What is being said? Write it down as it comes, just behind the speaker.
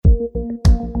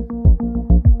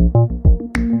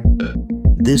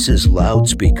This is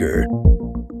Loudspeaker.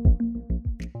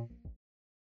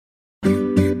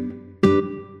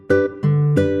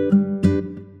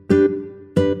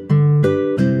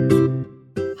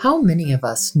 How many of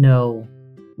us know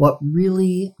what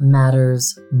really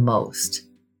matters most?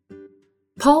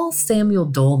 Paul Samuel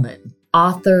Dolman,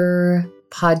 author,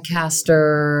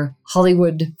 podcaster,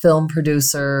 Hollywood film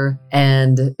producer,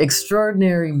 and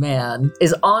extraordinary man,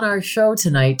 is on our show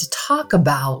tonight to talk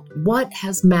about what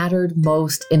has mattered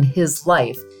most in his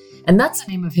life. And that's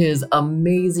the name of his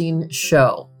amazing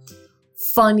show.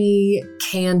 Funny,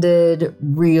 candid,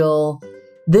 real.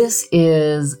 This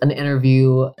is an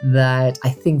interview that I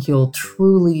think you'll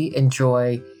truly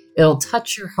enjoy. It'll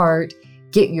touch your heart,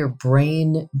 get your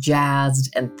brain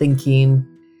jazzed and thinking,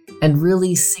 and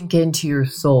really sink into your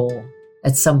soul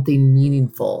at something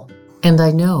meaningful. And I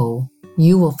know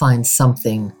you will find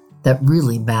something that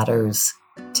really matters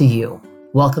to you.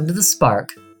 Welcome to The Spark.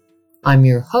 I'm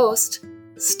your host,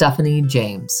 Stephanie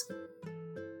James.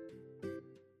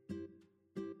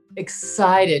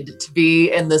 Excited to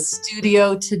be in the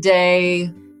studio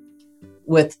today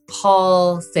with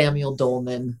Paul Samuel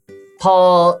Dolman.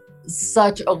 Paul,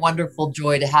 such a wonderful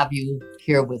joy to have you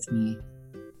here with me.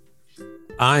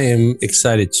 I am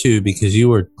excited too, because you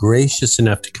were gracious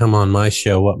enough to come on my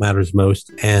show, What Matters Most,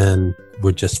 and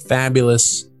were just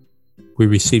fabulous. We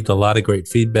received a lot of great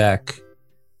feedback.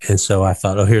 And so I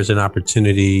thought, here's an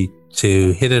opportunity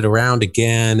to hit it around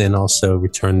again and also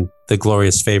return the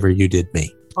glorious favor you did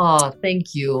me. Oh,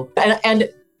 thank you. And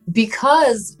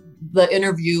because the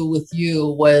interview with you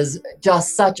was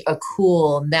just such a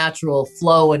cool, natural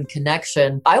flow and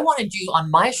connection, I wanted you on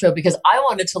my show because I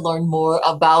wanted to learn more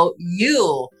about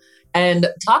you and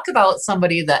talk about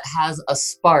somebody that has a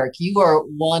spark. You are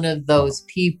one of those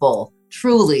people,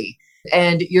 truly.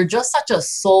 And you're just such a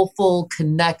soulful,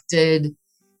 connected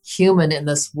human in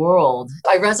this world.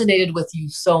 I resonated with you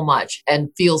so much and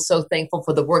feel so thankful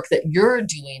for the work that you're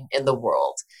doing in the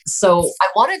world. So I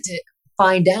wanted to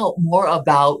find out more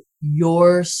about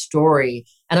your story.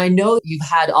 And I know you've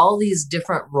had all these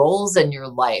different roles in your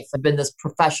life. I've been this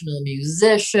professional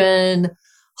musician,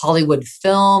 Hollywood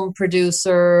film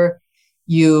producer.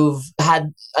 You've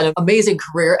had an amazing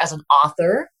career as an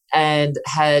author and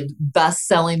had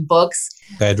best-selling books.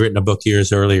 I had written a book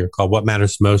years earlier called What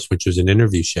Matters Most, which was an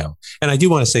interview show. And I do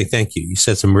want to say thank you. You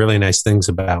said some really nice things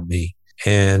about me,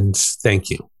 and thank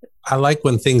you. I like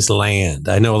when things land.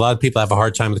 I know a lot of people have a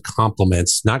hard time with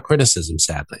compliments, not criticism,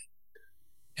 sadly.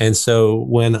 And so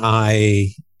when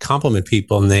I compliment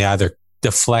people and they either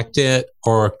deflect it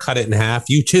or cut it in half,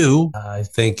 you too, I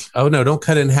think, oh no, don't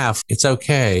cut it in half. It's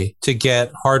okay to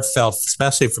get heartfelt,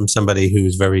 especially from somebody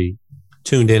who's very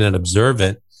tuned in and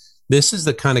observant. This is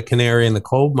the kind of canary in the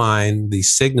coal mine,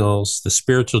 these signals, the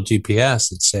spiritual GPS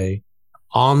that say,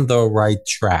 on the right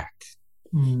track.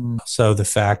 So the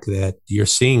fact that you're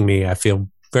seeing me, I feel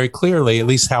very clearly, at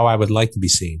least how I would like to be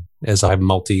seen, as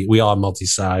we all have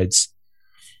multi-sides.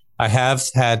 I have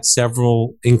had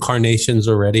several incarnations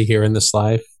already here in this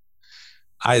life.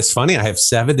 It's funny, I have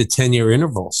 7 to 10 year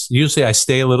intervals. Usually I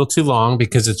stay a little too long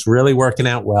because it's really working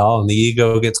out well and the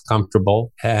ego gets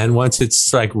comfortable. And once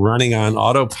it's like running on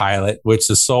autopilot, which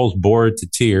the soul's bored to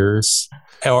tears,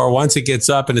 or once it gets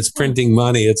up and it's printing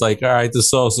money, it's like, all right, the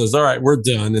soul says, all right, we're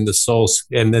done. And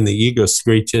then the ego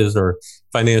screeches, or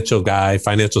financial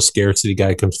scarcity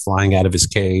guy comes flying out of his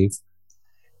cave.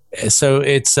 So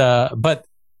it's, but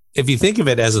if you think of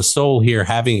it as a soul here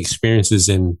having experiences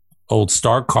in old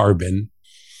star carbon,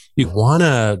 you want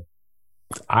to,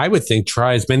 I would think,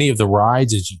 try as many of the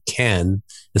rides as you can,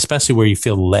 especially where you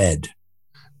feel led,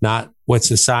 not what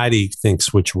society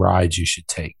thinks which rides you should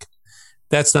take.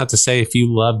 That's not to say if you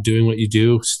love doing what you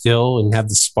do still and have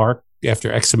the spark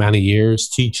after X amount of years,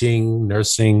 teaching,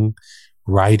 nursing,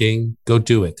 writing, go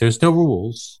do it. There's no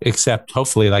rules, except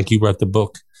hopefully, like you wrote the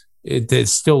book, it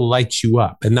still lights you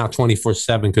up, and not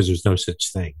 24/7, because there's no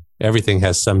such thing. Everything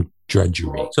has some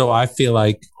drudgery. So I feel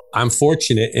like I'm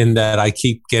fortunate in that I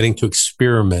keep getting to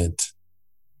experiment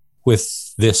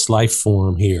with this life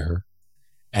form here.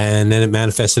 And then it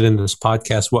manifested into this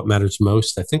podcast, What Matters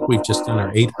Most. I think we've just done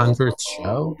our 800th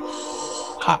show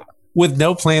with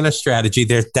no plan or strategy.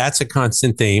 That's a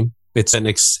constant theme.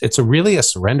 It's really a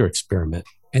surrender experiment.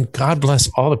 And God bless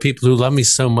all the people who love me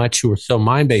so much, who are so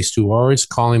mind-based, who are always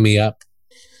calling me up,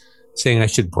 saying I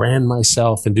should brand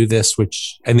myself and do this,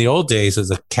 which in the old days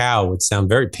as a cow would sound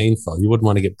very painful. You wouldn't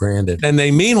want to get branded. And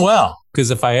they mean well,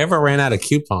 because if I ever ran out of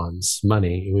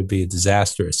money, it would be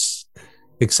disastrous,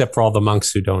 except for all the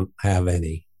monks who don't have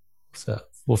any. So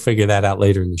we'll figure that out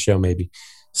later in the show, maybe.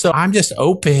 So I'm just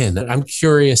open. I'm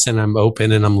curious and I'm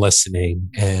open and I'm listening.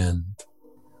 And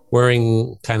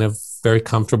wearing kind of very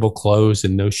comfortable clothes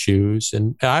and no shoes.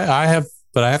 And I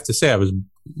have to say, I was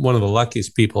one of the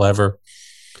luckiest people ever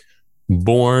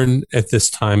born at this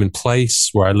time and place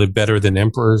where I lived better than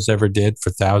emperors ever did for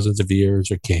thousands of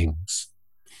years or kings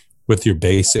with your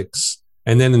basics.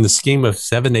 And then in the scheme of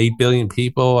 7 to 8 billion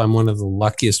people, I'm one of the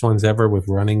luckiest ones ever with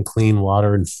running clean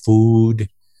water and food.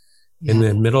 Yeah. In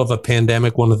the middle of a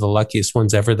pandemic, one of the luckiest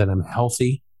ones ever that I'm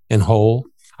healthy and whole.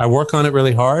 I work on it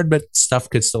really hard, but stuff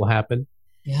could still happen.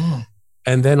 Yeah.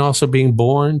 And then also being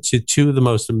born to two of the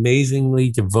most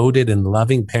amazingly devoted and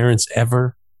loving parents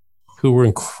ever, who were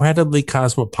incredibly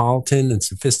cosmopolitan and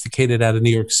sophisticated out of New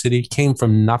York City, came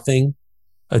from nothing,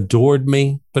 adored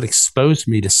me, but exposed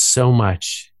me to so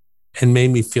much and made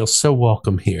me feel so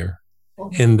welcome here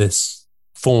in this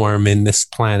form, in this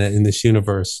planet, in this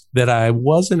universe, that I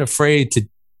wasn't afraid to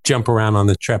jump around on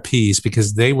the trapeze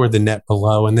because they were the net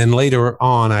below. And then later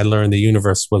on, I learned the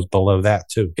universe was below that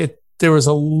too. There was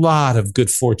a lot of good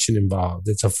fortune involved.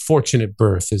 It's a fortunate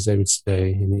birth, as they would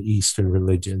say in the Eastern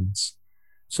religions.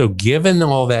 So given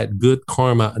all that good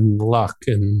karma and luck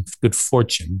and good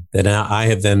fortune that I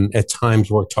have then at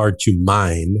times worked hard to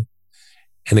mine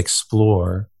and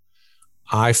explore,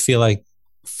 I feel like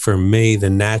for me, the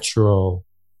natural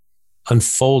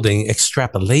unfolding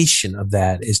extrapolation of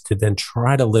that is to then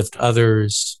try to lift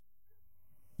others,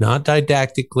 not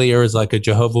didactically or as like a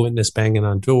Jehovah's Witness banging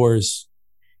on doors,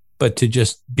 but to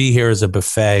just be here as a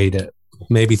buffet, to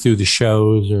maybe through the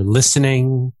shows or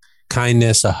listening,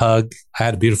 kindness, a hug. I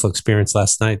had a beautiful experience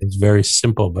last night. It was very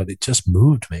simple, but it just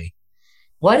moved me.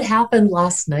 What happened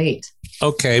last night?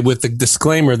 Okay, with the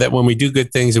disclaimer that when we do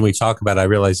good things and we talk about it, I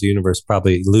realize the universe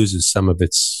probably loses some of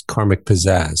its karmic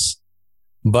pizzazz.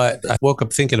 But I woke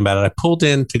up thinking about it. I pulled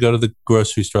in to go to the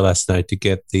grocery store last night to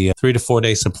get the 3 to 4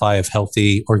 day supply of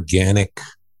healthy, organic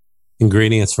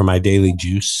ingredients for my daily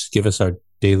juice. Give us our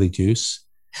daily juice.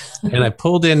 And I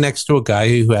pulled in next to a guy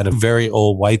who had a very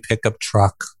old white pickup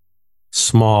truck,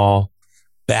 small,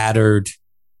 battered,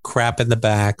 crap in the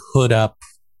back, hood up,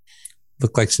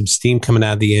 looked like some steam coming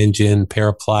out of the engine, pair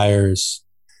of pliers.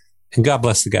 And God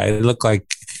bless the guy. It looked like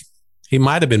he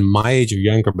might have been my age or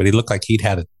younger, but he looked like he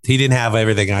didn't have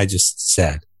everything I just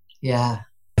said. Yeah.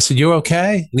 I said, "You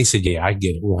okay?" And he said, "Yeah, I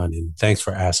get it running. Thanks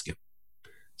for asking."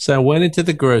 So I went into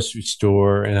the grocery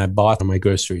store and I bought my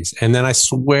groceries. And then I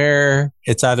swear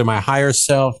it's either my higher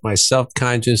self, my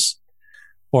self-conscious,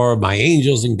 or my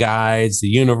angels and guides, the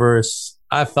universe.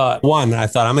 I thought, I'm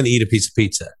going to eat a piece of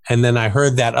pizza. And then I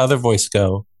heard that other voice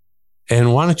go,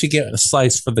 "And why don't you get a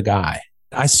slice for the guy?"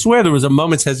 I swear there was a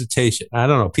moment's hesitation. I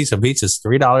don't know, a piece of pizza is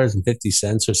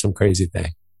 $3.50 or some crazy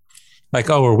thing. Like,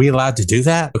 oh, are we allowed to do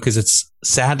that? Because it's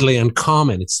sadly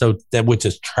uncommon. It's so that, which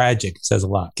is tragic. It says a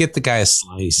lot. Get the guy a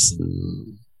slice.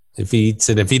 And if he eats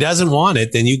it, if he doesn't want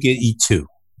it, then you eat two.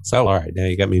 So, all right, now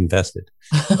you got me invested.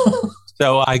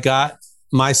 So I got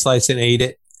my slice and ate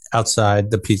it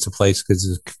outside the pizza place because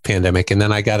it's a pandemic. And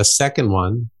then I got a second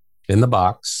one in the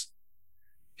box.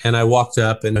 And I walked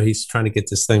up and he's trying to get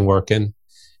this thing working.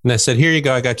 And I said, "Here you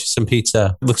go. I got you some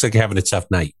pizza. It looks like you're having a tough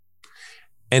night."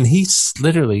 And he's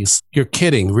literally, "You're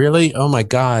kidding. Really? Oh my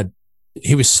God."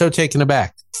 He was so taken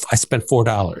aback. I spent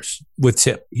 $4 with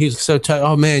tip. He was so tight.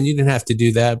 "Oh man, you didn't have to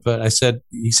do that." But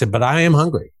he said, "But I am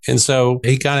hungry." And so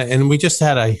he got it. And we just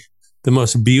had the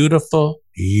most beautiful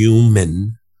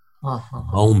human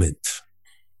moment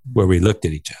where we looked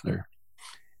at each other.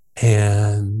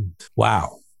 And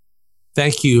wow.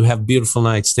 Thank you. Have a beautiful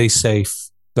night. Stay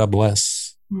safe. God bless.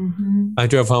 Mm-hmm. I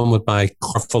drove home with my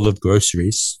car full of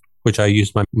groceries, which I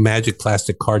used my magic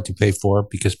plastic card to pay for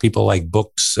because people like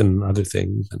books and other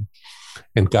things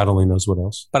and God only knows what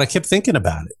else. But I kept thinking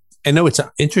about it. I know it's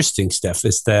interesting, Steph,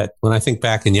 is that when I think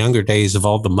back in younger days of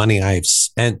all the money I have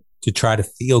spent to try to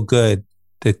feel good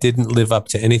that didn't live up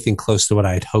to anything close to what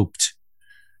I had hoped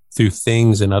through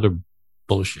things and other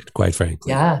bullshit, quite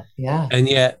frankly. Yeah, yeah. And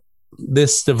yet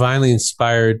this divinely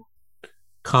inspired,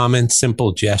 common,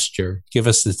 simple gesture, give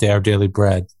us our daily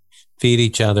bread, feed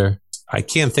each other. I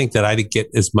can't think that I'd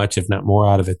get as much, if not more,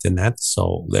 out of it than that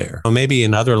soul there. Or maybe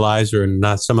in other lives or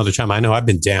not some other time. I know I've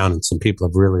been down and some people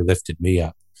have really lifted me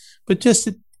up. But just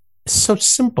it's so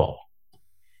simple.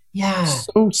 Yeah.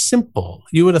 So simple.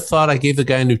 You would have thought I gave the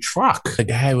guy a new truck. The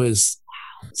guy was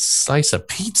a slice of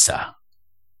pizza.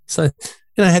 So,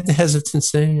 and I had the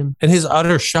hesitancy and his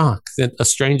utter shock that a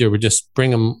stranger would just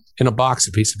bring him in a box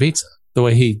a piece of pizza. The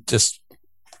way he just,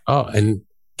 and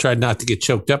tried not to get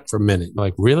choked up for a minute.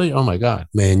 Like, really? Oh my God,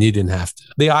 man, you didn't have to.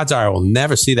 The odds are I will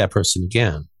never see that person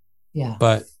again. Yeah.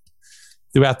 But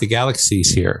throughout the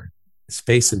galaxies here,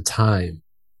 space and time,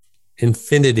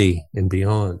 infinity and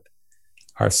beyond,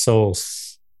 our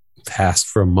souls fast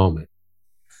for a moment.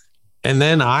 And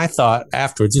then I thought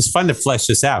afterwards, it's fun to flesh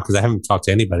this out because I haven't talked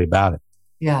to anybody about it.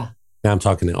 Yeah. Now I'm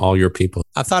talking to all your people.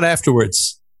 I thought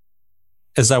afterwards,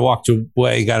 as I walked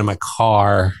away, got in my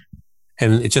car,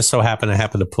 and it just so happened I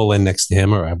happened to pull in next to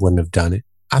him, or I wouldn't have done it.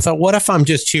 I thought, what if I'm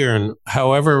just here and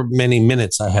however many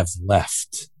minutes I have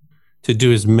left to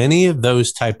do as many of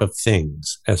those type of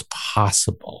things as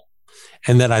possible,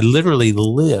 and that I literally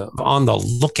live on the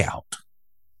lookout,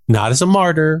 not as a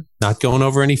martyr, not going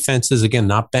over any fences, again,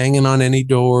 not banging on any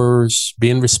doors,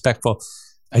 being respectful,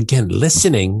 again,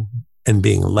 listening and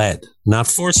being led, not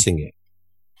forcing it.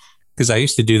 Because I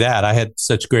used to do that. I had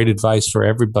such great advice for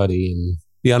everybody, and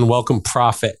The Unwelcome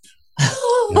Prophet.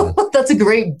 Yeah. That's a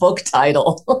great book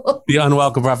title. The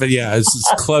Unwelcome Prophet. Yeah,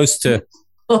 it's close to,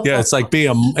 yeah, it's like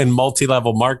being in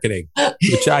multi-level marketing,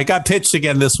 which I got pitched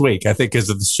again this week, I think, because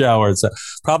of the show. Or it's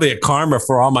probably a karma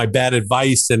for all my bad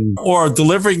advice or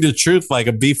delivering the truth like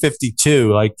a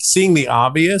B-52, like seeing the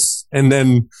obvious. And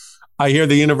then I hear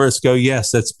the universe go,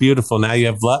 yes, that's beautiful. Now you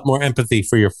have a lot more empathy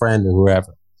for your friend or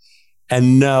whoever.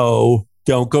 And no,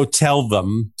 don't go tell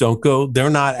them. Don't go. They're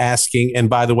not asking. And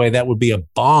by the way, that would be a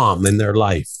bomb in their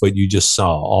life. What you just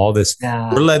saw, all this.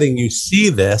 Yeah. We're letting you see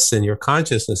this, and your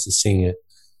consciousness is seeing it.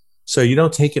 So you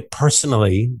don't take it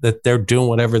personally that they're doing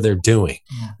whatever they're doing,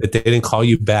 that they didn't call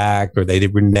you back, or they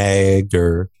were nagged,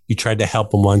 or you tried to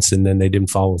help them once and then they didn't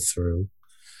follow through.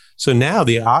 So now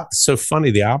so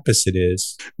funny, the opposite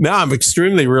is now I'm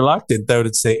extremely reluctant though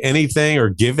to say anything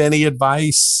or give any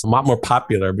advice. I'm a lot more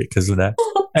popular because of that.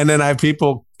 And then I have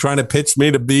people trying to pitch me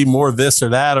to be more this or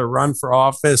that, or run for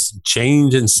office,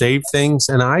 change and save things.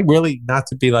 And I really, not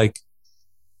to be like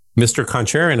Mr.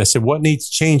 Contrarian, I said, what needs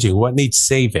changing? What needs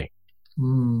saving?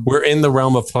 We're in the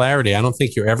realm of polarity. I don't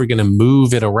think you're ever going to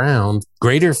move it around.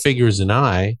 Greater figures than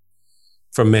I,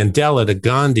 from Mandela to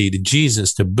Gandhi to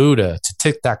Jesus to Buddha to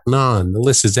Thich Nhat Hanh, the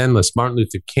list is endless. Martin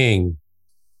Luther King,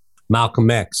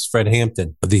 Malcolm X, Fred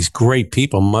Hampton, these great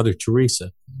people, Mother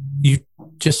Teresa. You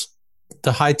just,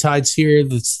 the high tide's here,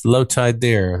 the low tide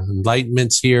there.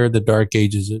 Enlightenment's here, the dark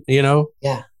ages,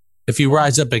 Yeah. If you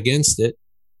rise up against it,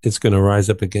 it's going to rise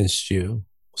up against you.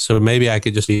 So maybe I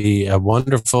could just be a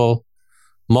wonderful,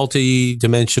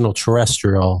 multi-dimensional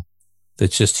terrestrial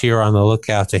that's just here on the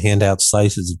lookout to hand out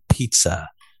slices of pizza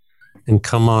and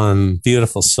come on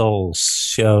Beautiful Souls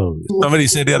shows. Somebody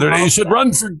said the other day, you should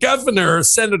run for governor or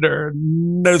senator.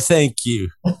 No, thank you.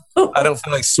 I don't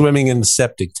feel like swimming in the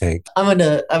septic tank. I'm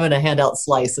gonna hand out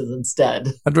slices instead.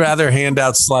 I'd rather hand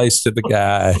out slice to the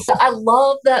guy. I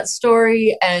love that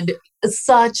story, and it's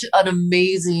such an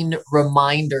amazing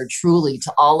reminder, truly,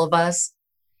 to all of us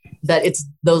that it's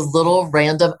those little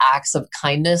random acts of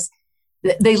kindness.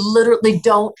 They literally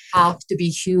don't have to be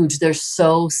huge. They're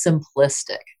so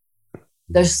simplistic.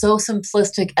 They're so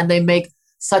simplistic, and they make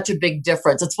such a big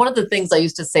difference. It's one of the things I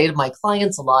used to say to my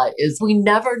clients a lot is we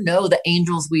never know the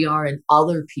angels we are in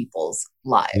other people's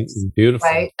lives. Beautiful.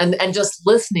 Right? And just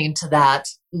listening to that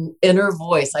inner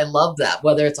voice, I love that,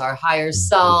 whether it's our higher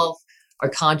self, our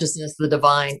consciousness, the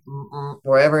divine,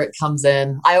 wherever it comes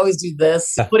in. I always do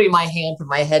this, putting my hand from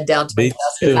my head down to my chest,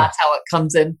 because that's how it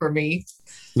comes in for me.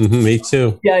 Me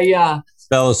too. Yeah.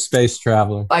 Fellow space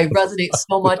traveler. I resonate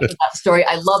so much with that story.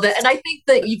 I love it. And I think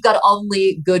that you've got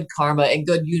only good karma and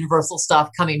good universal stuff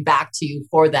coming back to you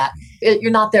for that. You're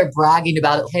not there bragging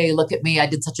about it. Hey, look at me. I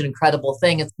did such an incredible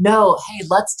thing. It's no, hey,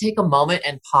 let's take a moment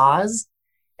and pause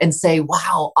and say,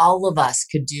 wow, all of us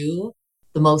could do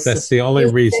the most. That's the only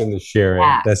reason to share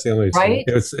it. That's the only reason. Right?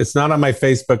 It's not on my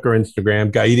Facebook or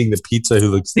Instagram. Guy eating the pizza who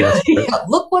looks desperate.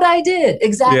 Look what I did.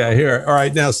 Exactly. Yeah, here. All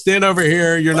right, now stand over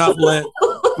here. You're not lit.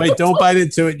 Wait, don't bite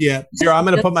into it yet. Here, I'm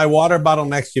going to put my water bottle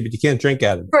next to you, but you can't drink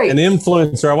out of it. Right. An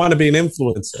influencer. I want to be an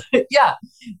influencer. Yeah.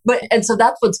 And so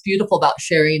that's what's beautiful about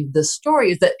sharing this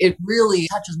story, is that it really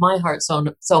touches my heart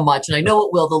so much. And I know it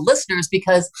will the listeners,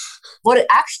 because what it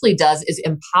actually does is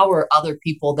empower other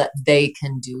people that they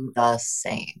can do the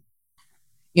same.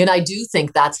 And I do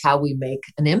think that's how we make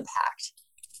an impact.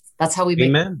 That's how we make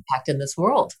an impact in this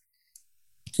world.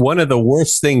 One of the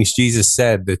worst things Jesus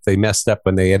said that they messed up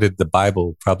when they edited the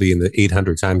Bible, probably in the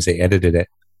 800 times they edited it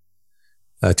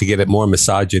to get it more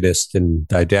misogynist and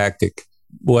didactic,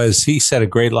 was he said a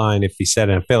great line. If he said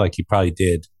it, I feel like he probably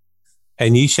did.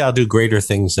 And ye shall do greater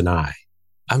things than I.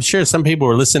 I'm sure some people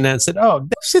were listening to that and said, oh,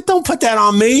 shit, don't put that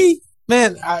on me.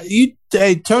 Man,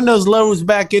 turn those loaves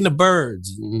back into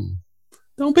birds.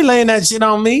 Don't be laying that shit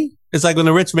on me. It's like when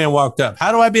the rich man walked up.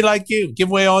 How do I be like you? Give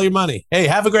away all your money. Hey,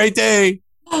 have a great day.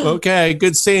 Okay,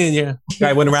 good seeing you.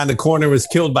 Guy went around the corner, was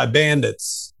killed by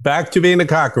bandits. Back to being a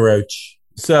cockroach.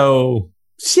 So,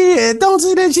 shit, don't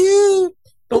say that shit.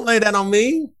 Don't lay that on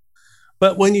me.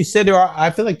 But when you said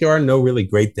I feel like there are no really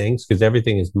great things because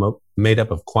everything is made up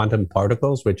of quantum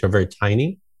particles, which are very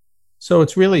tiny. So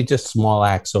it's really just small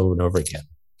acts over and over again.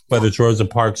 Whether it's Rosa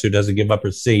Parks, who doesn't give up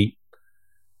her seat,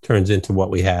 turns into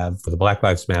what we have for the Black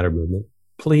Lives Matter movement.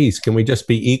 Please, can we just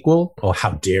be equal? Oh,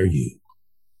 how dare you?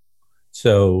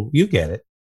 So you get it.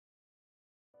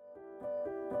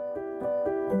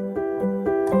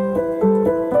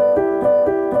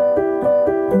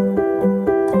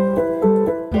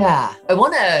 Yeah, I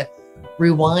want to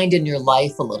rewind in your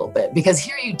life a little bit because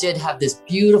here you did have this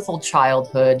beautiful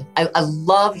childhood. I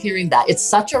love hearing that. It's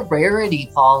such a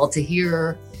rarity, Paul, to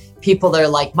hear people that are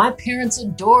like, my parents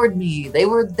adored me. They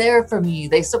were there for me.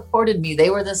 They supported me.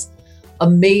 They were this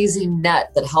amazing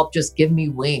net that helped just give me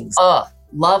wings.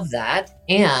 Love that.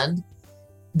 And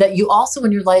that you also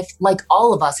in your life, like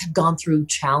all of us, have gone through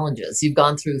challenges. You've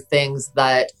gone through things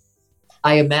that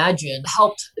I imagine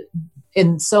helped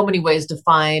in so many ways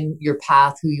define your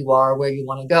path, who you are, where you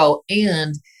want to go.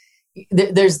 And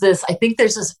I think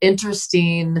there's this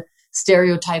interesting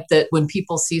stereotype that when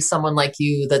people see someone like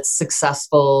you that's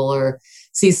successful or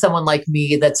see someone like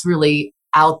me that's really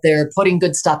out there putting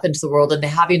good stuff into the world and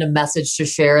having a message to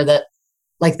share that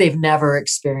like they've never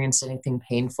experienced anything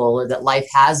painful or that life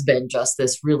has been just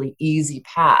this really easy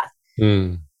path.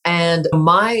 And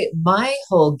my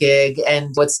whole gig and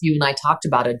what's you and I talked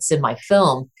about, it's in my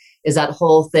film, is that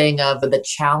whole thing of the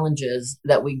challenges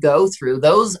that we go through.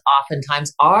 Those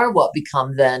oftentimes are what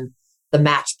become then the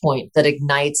match point that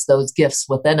ignites those gifts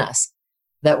within us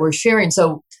that we're sharing.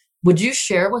 So would you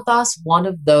share with us one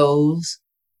of those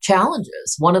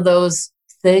challenges, one of those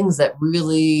things that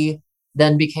really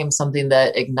then became something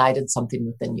that ignited something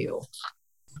within you?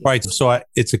 Right. So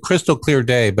it's a crystal clear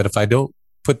day, but if I don't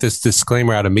put this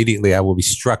disclaimer out immediately, I will be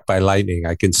struck by lightning.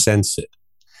 I can sense it.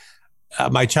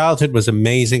 My childhood was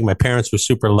amazing. My parents were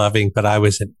super loving, but I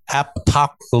was an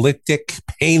apocalyptic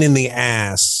pain in the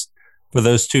ass for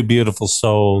those two beautiful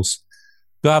souls.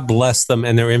 God bless them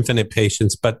and their infinite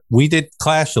patience. But we did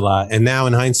clash a lot. And now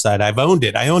in hindsight, I've owned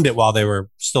it. I owned it while they were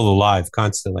still alive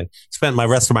constantly. Spent my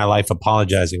rest of my life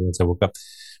apologizing once I woke up.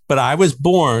 But I was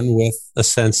born with a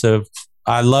sense of,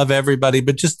 I love everybody,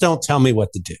 but just don't tell me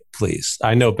what to do, please.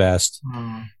 I know best.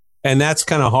 And that's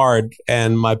kind of hard.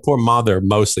 And my poor mother,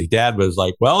 mostly, Dad was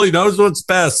like, well, he knows what's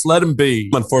best. Let him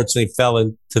be. Unfortunately, fell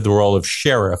into the role of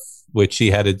sheriff, which he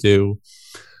had to do.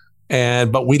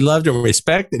 But we loved and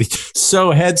respected each other.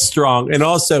 So headstrong and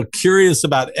also curious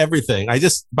about everything.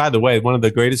 By the way, one of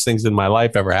the greatest things in my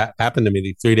life ever happened to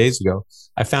me 3 days ago.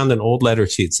 I found an old letter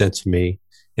she had sent to me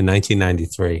in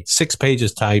 1993, 6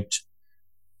 pages typed.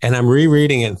 And I'm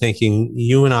rereading it and thinking,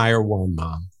 you and I are one,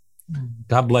 Mom.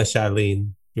 God bless you,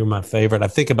 Eileen. You're my favorite. I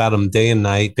think about them day and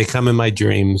night. They come in my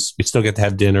dreams. We still get to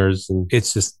have dinners. And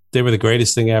it's just, they were the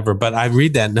greatest thing ever. But I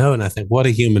read that note and I think, what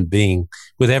a human being.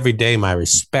 With every day, my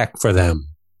respect for them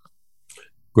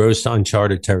grows to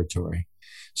uncharted territory.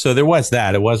 So there was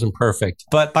that. It wasn't perfect.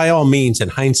 But by all means, in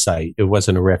hindsight, it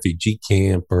wasn't a refugee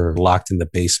camp or locked in the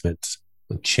basement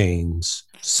with chains.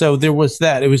 So there was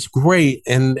that. It was great.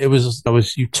 And it was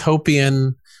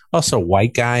utopian. Also,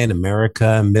 white guy in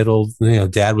America,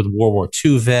 dad with World War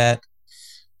II vet.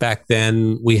 Back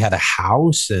then, we had a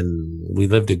house and we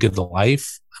lived a good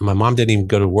life. My mom didn't even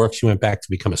go to work. She went back to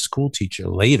become a school teacher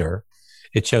later.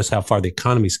 It shows how far the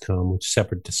economy's come, which is a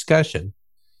separate discussion.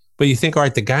 But you think, all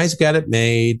right, the guy's got it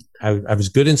made. I was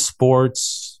good in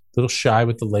sports, a little shy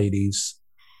with the ladies,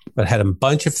 but had a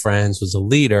bunch of friends, was a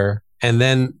leader. And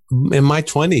then in my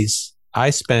 20s,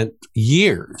 I spent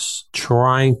years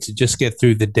trying to just get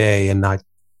through the day and not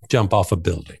jump off a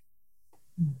building.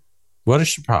 What a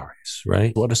surprise,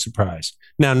 right? What a surprise.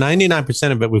 Now,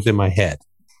 99% of it was in my head,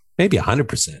 maybe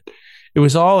 100%. It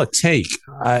was all a take.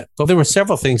 But there were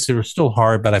several things that were still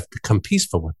hard, but I've become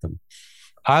peaceful with them.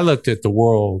 I looked at the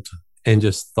world and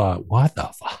just thought, what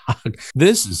the fuck?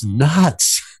 This is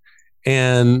nuts.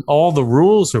 And all the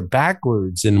rules are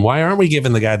backwards. And why aren't we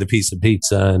giving the guy the piece of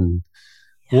pizza? And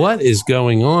what is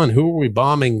going on? Who are we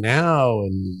bombing now?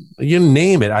 And you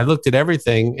name it. I looked at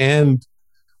everything, and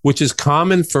which is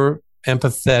common for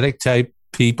empathetic type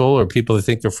people or people that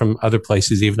think they're from other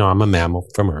places, even though I'm a mammal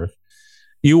from Earth.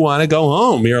 You want to go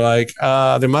home. You're like,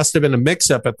 there must have been a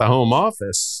mix-up at the home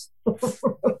office.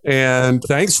 And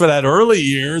thanks for that early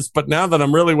years. But now that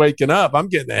I'm really waking up, I'm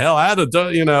getting the hell out of,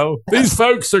 these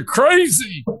folks are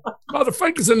crazy.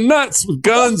 Motherfuckers are nuts with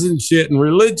guns and shit and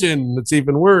religion. It's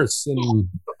even worse. And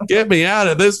get me out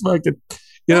of this fucking,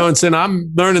 and so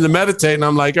I'm learning to meditate and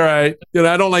I'm like, all right,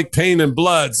 I don't like pain and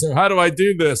blood. So how do I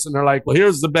do this? And they're like, well,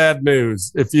 here's the bad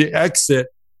news. If you exit,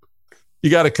 You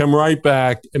got to come right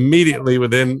back immediately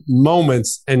within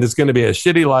moments, and it's going to be a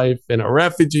shitty life in a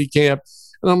refugee camp.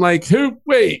 And I'm like,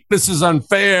 wait, this is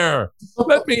unfair.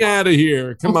 Let me out of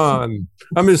here. Come on.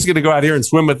 I'm just going to go out here and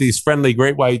swim with these friendly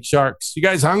great white sharks. You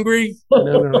guys hungry? And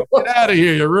they're like, get out of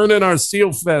here. You're ruining our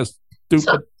seal fest,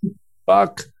 stupid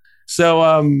fuck. So,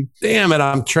 damn it,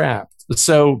 I'm trapped.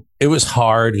 So it was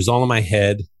hard. It was all in my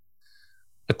head.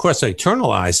 Of course, I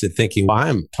internalized it thinking, well,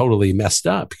 I'm totally messed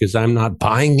up because I'm not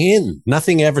buying in.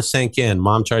 Nothing ever sank in.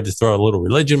 Mom tried to throw a little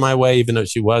religion my way, even though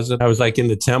she wasn't. I was like in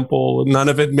the temple. None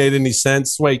of it made any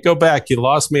sense. Wait, go back. You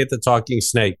lost me at the talking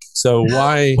snake. So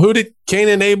why? Who did Cain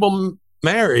and Abel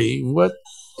marry? What?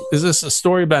 Is this a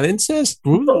story about incest?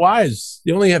 Who are the wives?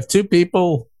 You only have two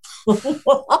people.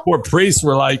 Poor priests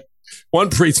were like, one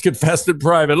priest confessed in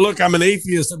private, look, I'm an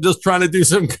atheist. I'm just trying to do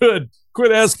some good.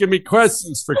 Quit asking me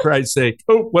questions, for Christ's sake.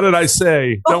 Oh, what did I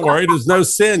say? Don't worry, there's no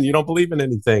sin. You don't believe in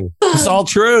anything. It's all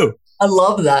true. I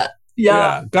love that.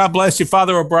 Yeah. God bless you,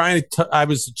 Father O'Brien. I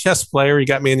was a chess player. He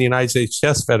got me in the United States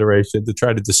Chess Federation to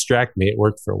try to distract me. It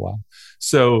worked for a while.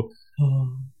 So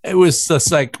it was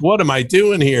just like, what am I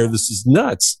doing here? This is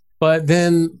nuts. But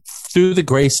then through the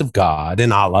grace of God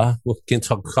and Allah, we can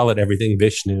call it everything,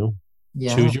 Vishnu.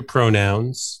 Yeah. Choose your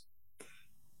pronouns.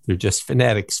 They're just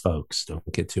fanatics, folks. Don't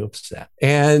get too upset.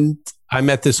 And I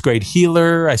met this great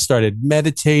healer. I started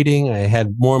meditating. I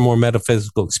had more and more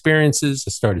metaphysical experiences.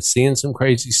 I started seeing some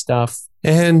crazy stuff.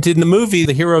 And in the movie,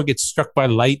 the hero gets struck by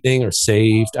lightning or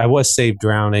saved. I was saved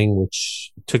drowning,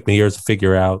 which took me years to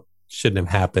figure out. Shouldn't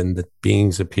have happened. The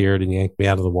beings appeared and yanked me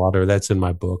out of the water. That's in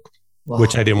my book,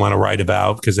 which I didn't want to write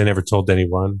about because I never told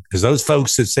anyone. Because those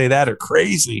folks that say that are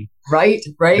crazy. Right.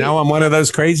 Now I'm one of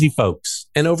those crazy folks.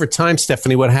 And over time,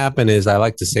 Stephanie, what happened is I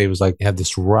like to say it was like you had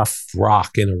this rough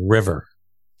rock in a river.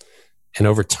 And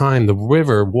over time, the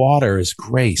river water is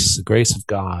grace, the grace of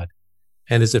God.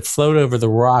 And as it flowed over the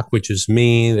rock, which was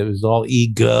me, that was all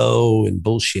ego and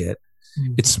bullshit,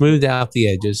 it smoothed out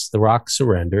the edges. The rock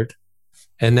surrendered.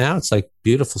 And now it's like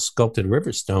beautiful sculpted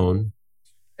river stone.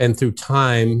 And through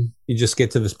time, you just get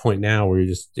to this point now where you're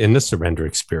just in the surrender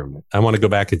experiment. I want to go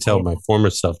back and tell my former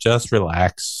self, just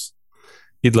relax.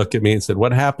 He'd look at me and said,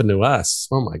 what happened to us?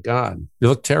 Oh my God, you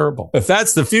look terrible. If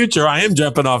that's the future, I am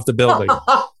jumping off the building.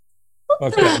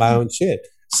 Fuck up my own shit.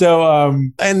 So,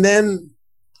 and then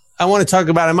I want to talk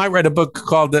about, I might write a book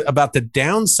called about the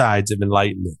downsides of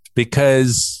enlightenment,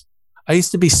 because I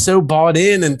used to be so bought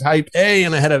in and type A,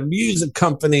 and I had a music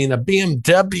company and a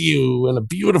BMW and a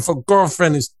beautiful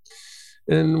girlfriend,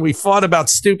 and we fought about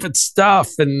stupid stuff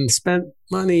and spent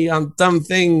money on dumb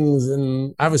things.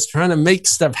 And I was trying to make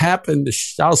stuff happen.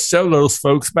 I'll show those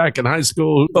folks back in high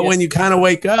school. But when you kind of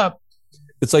wake up,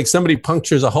 it's like somebody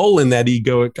punctures a hole in that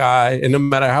egoic guy. And no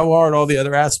matter how hard all the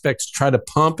other aspects try to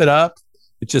pump it up,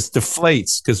 it just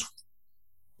deflates. Because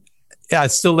I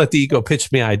still let the ego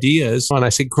pitch me ideas. And I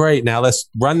said, great, now let's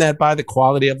run that by the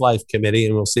Quality of Life Committee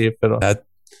and we'll see if it'll,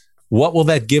 what will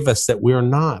that give us that we're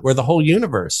not? We're the whole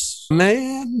universe,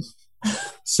 man.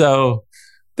 So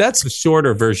that's the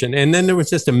shorter version. And then there was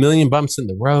just a million bumps in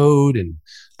the road, and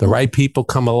the right people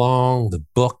come along. The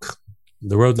book,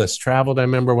 The Road Less Traveled, I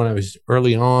remember when I was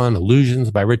early on, Illusions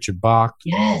by Richard Bach.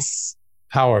 Yes.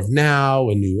 Power of Now,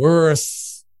 A New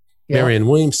Earth. Yeah. Marianne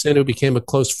Williamson, who became a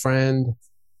close friend.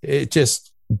 It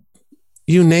just,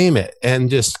 you name it,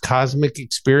 and just cosmic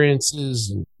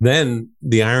experiences. And then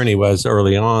the irony was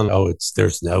early on,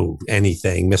 there's no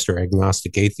anything, Mr.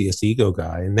 Agnostic Atheist Ego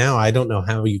Guy. And now I don't know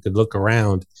how you could look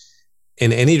around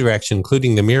in any direction,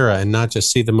 including the mirror, and not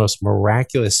just see the most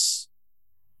miraculous,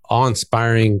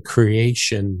 awe-inspiring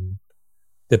creation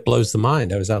that blows the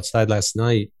mind. I was outside last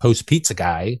night, post Pizza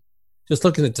Guy, just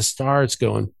looking at the stars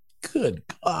going, good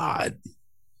God.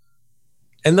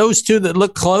 And those two that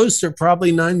look close are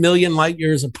probably 9 million light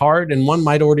years apart, and one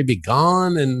might already be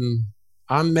gone, and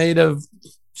I'm made of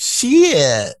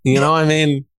shit. You know what I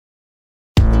mean?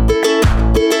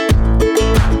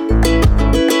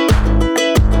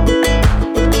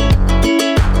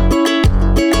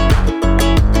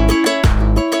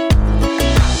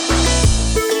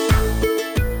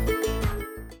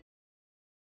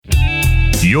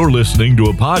 You're listening to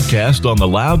a podcast on the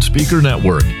Loudspeaker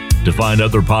Network. To find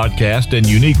other podcasts and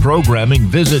unique programming,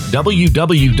 visit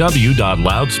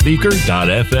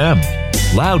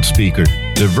www.loudspeaker.fm. Loudspeaker,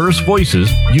 diverse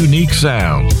voices, unique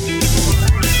sound.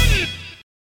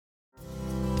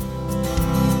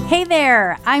 Hey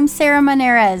there, I'm Sarah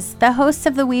Monarez, the host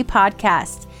of the We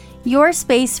Podcast, your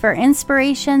space for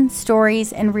inspiration,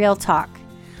 stories, and real talk.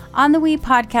 On the We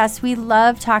Podcast, we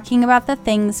love talking about the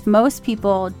things most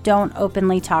people don't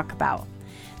openly talk about.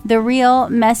 The real,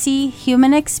 messy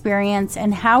human experience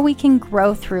and how we can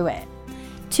grow through it.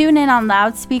 Tune in on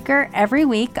loudspeaker every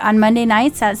week on Monday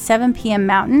nights at 7 p.m.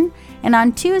 Mountain and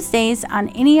on Tuesdays on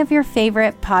any of your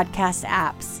favorite podcast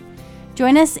apps.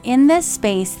 Join us in this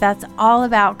space that's all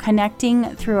about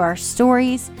connecting through our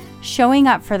stories, showing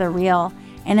up for the real,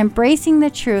 and embracing the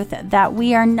truth that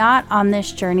we are not on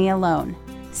this journey alone.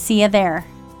 See you there.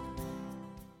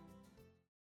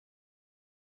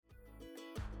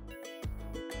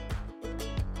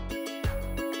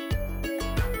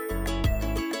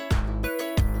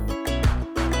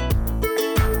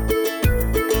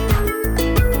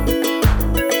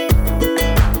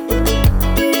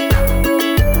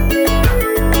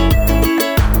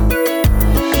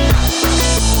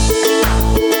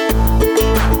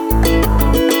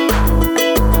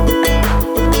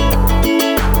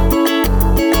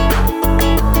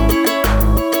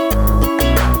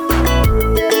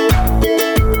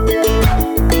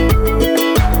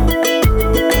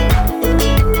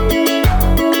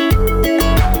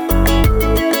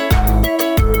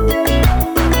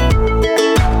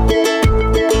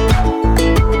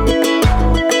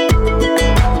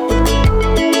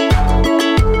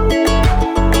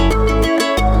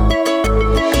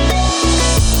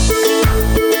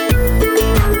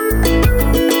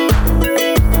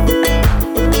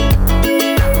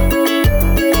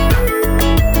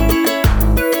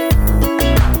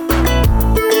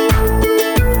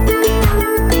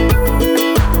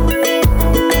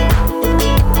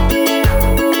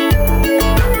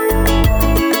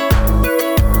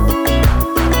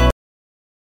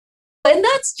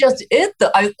 Just it.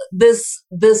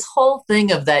 This whole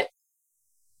thing of that,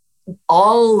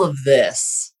 all of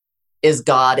this is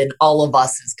God and all of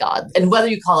us is God. And whether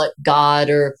you call it God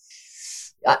or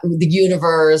the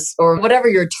universe or whatever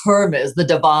your term is, the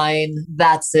divine,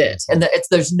 that's it. And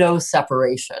there's no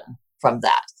separation from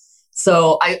that.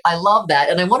 So I love that.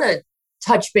 And I want to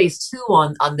touch base too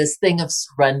on this thing of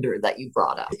surrender that you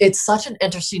brought up. It's such an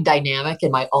interesting dynamic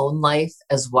in my own life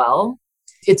as well.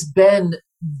 It's been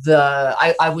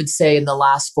I would say in the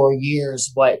last 4 years,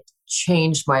 what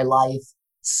changed my life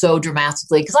so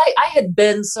dramatically, because I had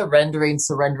been surrendering,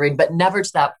 but never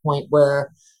to that point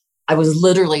where I was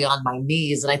literally on my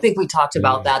knees. And I think we talked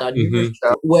about that on your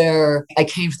show, where I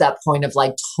came to that point of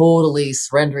like totally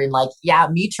surrendering, like, yeah,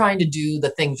 me trying to do the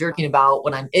things you're talking about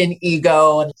when I'm in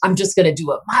ego and I'm just going to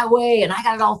do it my way. And I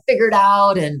got it all figured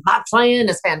out. And my plan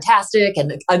is fantastic.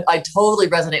 And I totally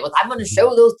resonate with, I'm going to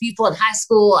show those people in high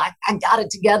school, I got it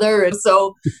together. And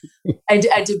so, and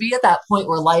to be at that point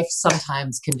where life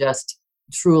sometimes can just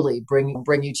truly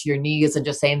bring you to your knees and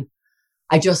just saying,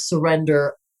 I just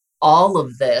surrender all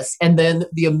of this. And then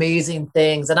the amazing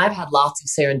things. And I've had lots of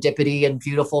serendipity and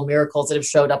beautiful miracles that have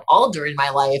showed up all during my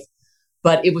life.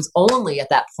 But it was only at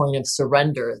that point of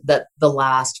surrender that the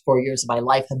last 4 years of my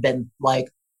life have been like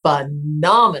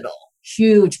phenomenal,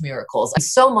 huge miracles.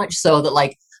 So much so that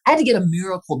like I had to get a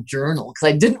miracle journal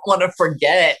because I didn't want to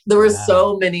forget. There were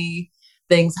so many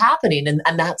things happening and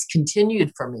that's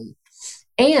continued for me.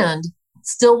 And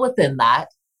still within that,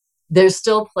 there's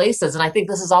still places, and I think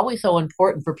this is always so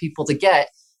important for people to get,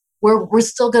 where we're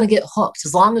still going to get hooked.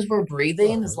 As long as we're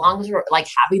breathing, as long as we're like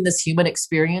having this human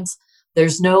experience,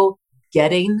 there's no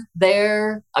getting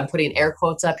there. I'm putting air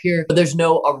quotes up here, but there's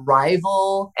no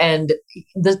arrival. And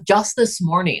just this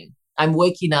morning, I'm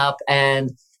waking up, and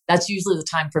that's usually the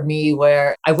time for me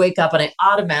where I wake up and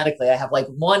I have like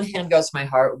one hand goes to my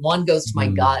heart, one goes to my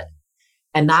gut.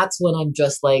 And that's when I'm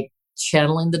just like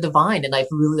channeling the divine. And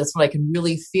that's what I can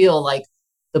really feel like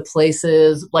the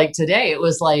places like today. It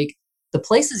was like the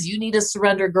places you need to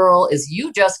surrender, girl, is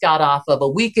you just got off of a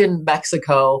week in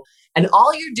Mexico and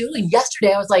all you're doing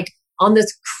yesterday, I was like on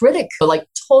this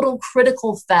total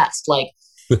critical fest. Like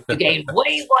you gained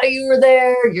weight while you were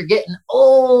there. You're getting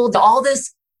old, all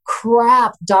this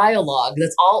crap dialogue.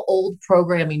 That's all old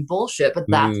programming bullshit, but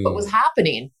that's what was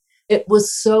happening. It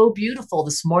was so beautiful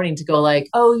this morning to go like,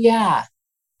 oh yeah,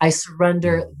 I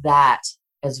surrender that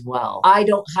as well. I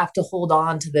don't have to hold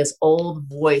on to this old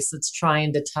voice that's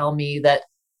trying to tell me that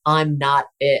I'm not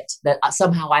it, that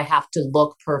somehow I have to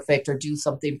look perfect or do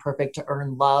something perfect to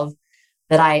earn love,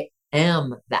 that I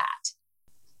am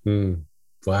that.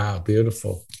 Wow,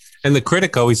 beautiful. And the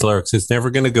critic always lurks. It's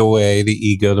never going to go away, the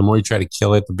ego. The more you try to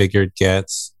kill it, the bigger it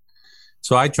gets.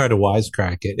 So I try to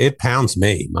wisecrack it. It pounds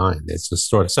mine. It's just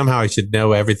sort of, somehow I should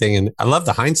know everything. And I love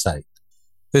the hindsight.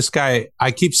 This guy,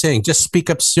 I keep saying, just speak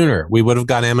up sooner. We would have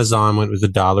got Amazon when it was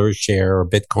 $1 a share or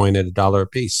Bitcoin at $1 a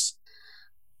piece.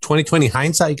 2020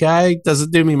 hindsight guy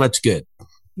doesn't do me much good.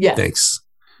 Yeah. Thanks.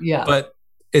 Yeah. But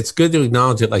it's good to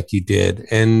acknowledge it like you did.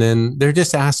 And then they're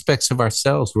just aspects of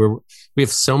ourselves where we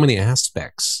have so many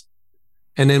aspects.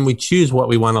 And then we choose what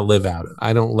we want to live out of.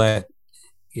 I don't let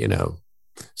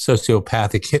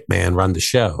sociopathic hitman run the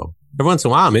show. Every once in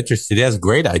a while, I'm interested. He has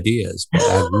great ideas,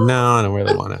 but no, I don't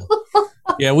really want to.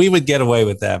 Yeah, we would get away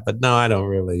with that, but no, I don't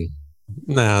really.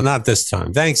 No, not this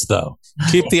time. Thanks, though.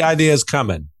 Keep the ideas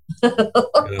coming.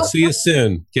 See you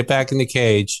soon. Get back in the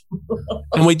cage.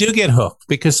 And we do get hooked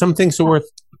because some things are worth.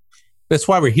 That's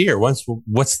why we're here. What's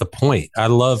the point? I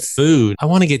love food. I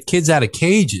want to get kids out of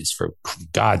cages, for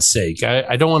God's sake.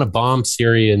 I don't want to bomb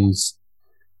Syrians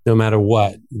no matter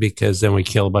what, because then we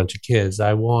kill a bunch of kids.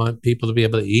 I want people to be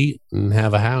able to eat and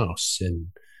have a house and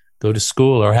go to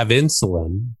school or have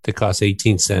insulin that costs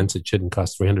 18 cents. It shouldn't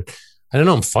cost 300. I don't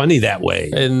know. I'm funny that way.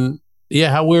 And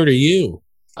yeah, how weird are you?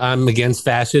 I'm against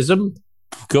fascism.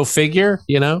 Go figure,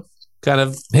 kind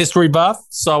of history buff.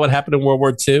 Saw what happened in World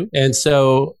War II. And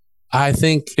so I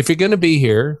think if you're going to be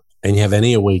here and you have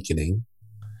any awakening,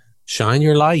 shine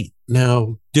your light.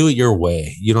 Now, do it your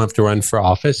way. You don't have to run for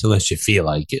office unless you feel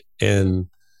like it. And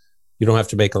you don't have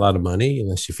to make a lot of money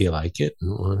unless you feel like it.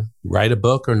 Write a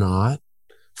book or not.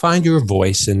 Find your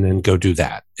voice and then go do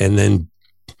that. And then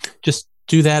just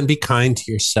do that and be kind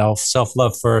to yourself.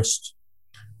 Self-love first,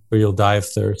 or you'll die of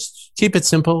thirst. Keep it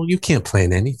simple. You can't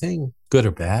plan anything, good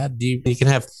or bad. You can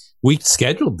have, we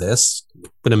scheduled this,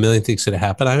 but a million things could have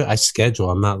happened. I schedule.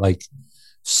 I'm not like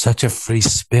such a free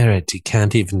spirit. You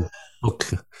can't even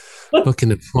book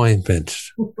an appointment.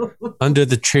 Under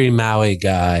the tree, Maui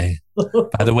guy.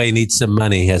 By the way, needs some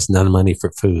money. He has none money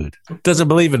for food. Doesn't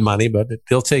believe in money, but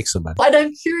he'll take some money. But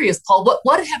I'm curious, Paul,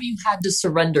 what have you had to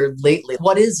surrender lately?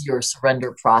 What is your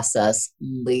surrender process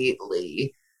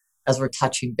lately, as we're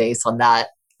touching base on that?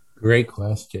 Great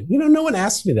question. No one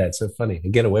asked me that. It's so funny. I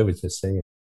get away with just saying it.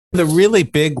 The really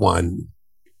big one,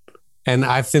 and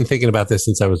I've been thinking about this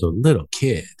since I was a little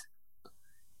kid,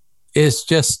 is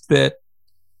just that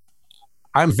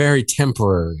I'm very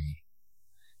temporary.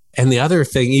 And the other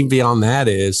thing, even beyond that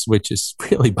is, which is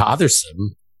really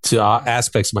bothersome to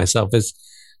aspects of myself, is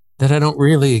that I don't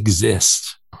really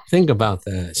exist. Think about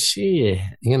that. Shit,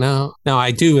 Now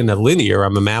I do in a linear,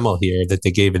 I'm a mammal here that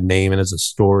they gave a name and has a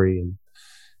story and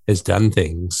has done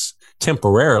things.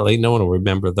 Temporarily, no one will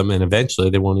remember them. And eventually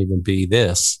they won't even be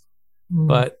this.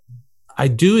 But I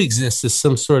do exist as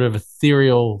some sort of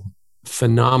ethereal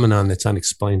phenomenon that's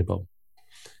unexplainable,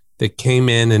 that came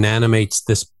in and animates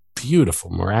this beautiful,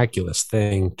 miraculous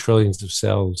thing, trillions of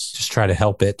cells. Just try to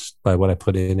help it by what I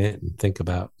put in it and think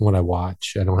about what I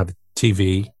watch. I don't have a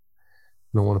TV. I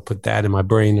don't want to put that in my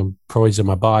brain and poison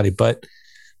my body, but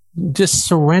just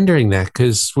surrendering that,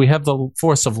 because we have the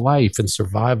force of life and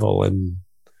survival. And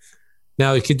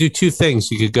now you could do two things.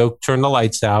 You could go turn the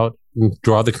lights out and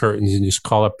draw the curtains and just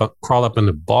crawl up in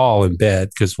a ball in bed,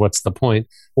 because what's the point?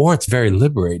 Or it's very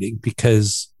liberating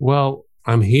because, well,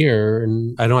 I'm here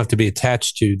and I don't have to be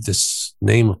attached to this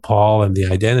name of Paul and the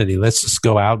identity. Let's just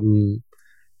go out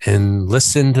and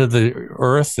listen to the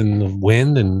earth and the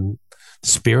wind and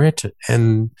spirit,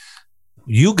 and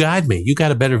you guide me. You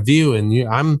got a better view, and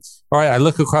I'm all right. I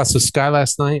look across the sky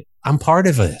last night. I'm part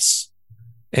of this.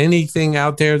 Anything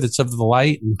out there that's of the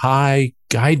light and high,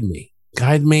 guide me.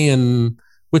 And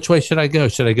which way should I go?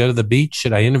 Should I go to the beach?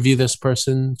 Should I interview this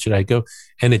person? Should I go?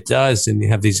 And it does. And you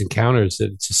have these encounters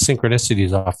that it's a synchronicity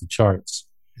is off the charts.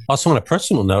 Also, on a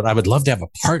personal note, I would love to have a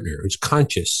partner who's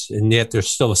conscious, and yet there's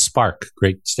still a spark.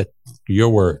 Great, your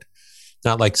word.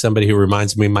 Not like somebody who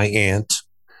reminds me of my aunt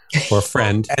or a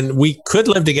friend. And we could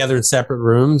live together in separate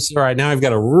rooms. All right, now I've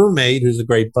got a roommate who's a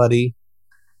great buddy.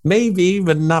 Maybe,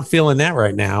 but not feeling that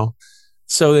right now.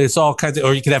 So there's all kinds of,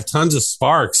 or you could have tons of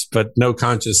sparks, but no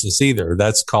consciousness either.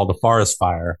 That's called a forest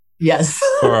fire. Yes.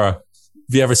 Or have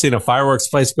you ever seen a fireworks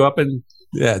place go up? And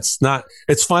yeah,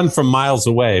 it's fun from miles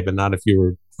away, but not if you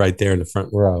were right there in the front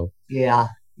row. Yeah.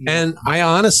 And I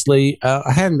honestly,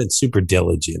 I haven't been super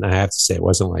diligent. I have to say, it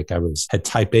wasn't like I had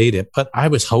type 8 it, but I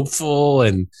was hopeful.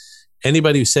 And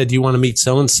anybody who said, do you want to meet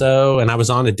so-and-so? And I was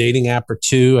on a dating app or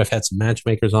two. I've had some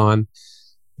matchmakers on.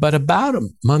 But about a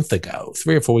month ago,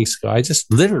 3 or 4 weeks ago, I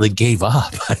just literally gave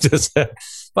up. I just said,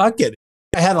 fuck it.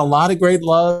 I had a lot of great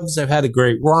loves. I've had a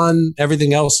great run.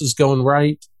 Everything else is going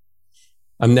right.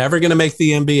 I'm never going to make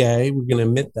the NBA. We're going to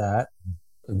admit that.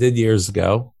 I did years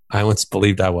ago. I once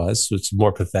believed I was, which is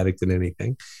more pathetic than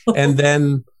anything. And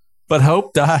then, but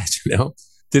hope died,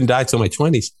 didn't die till my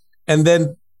 20s. And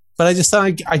then, but I just thought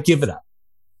I give it up.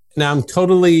 Now I'm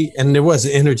totally, and there was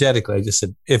energetically, I just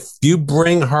said, if you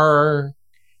bring her,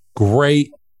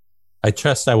 great. I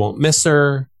trust I won't miss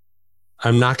her.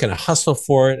 I'm not going to hustle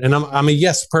for it. And I'm a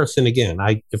yes person again.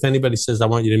 If anybody says, I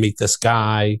want you to meet this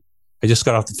guy, I just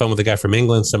got off the phone with a guy from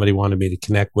England. Somebody wanted me to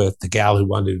connect with the gal who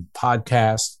wanted to do a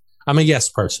podcast. I'm a yes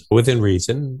person within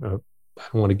reason.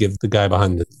 I want to give the guy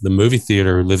behind the movie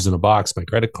theater who lives in a box my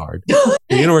credit card. The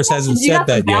universe hasn't said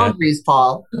that yet. Boundaries,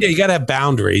 Paul. Yeah, you got to have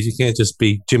boundaries. You can't just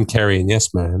be Jim Carrey and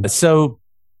Yes Man. So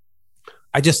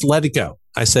I just let it go.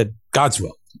 I said, God's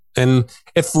will. And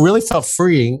it really felt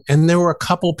freeing. And there were a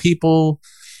couple people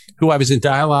who I was in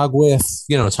dialogue with,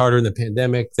 it's harder in the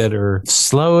pandemic, that are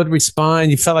slow to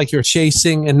respond. You felt like you were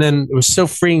chasing. And then it was so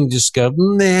freeing to just go,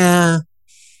 nah,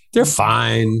 they're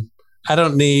fine. I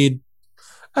don't need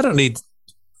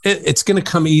it's going to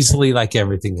come easily like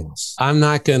everything else. I'm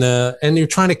not going to, and you're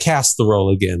trying to cast the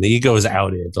role again. The ego is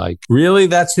outed. Like, really?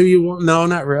 That's who you want? No,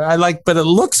 not really. But it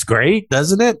looks great,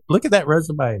 doesn't it? Look at that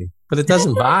resume. But it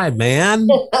doesn't vibe, man.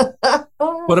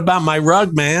 What about my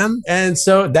rug, man? And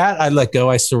so that I let go.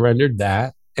 I surrendered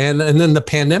that. And then the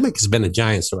pandemic has been a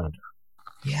giant surrender.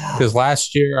 Yeah. Because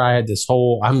last year I had this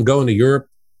whole, I'm going to Europe.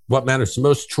 What matters the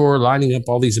most tour, lining up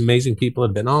all these amazing people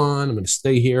have been on. I'm going to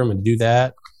stay here. I'm going to do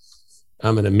that.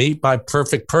 I'm going to meet my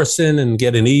perfect person and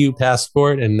get an EU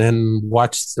passport and then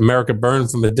watch America burn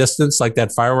from a distance, like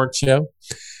that fireworks show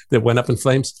that went up in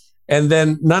flames. And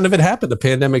then none of it happened. The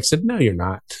pandemic said, no, you're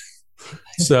not.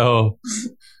 So,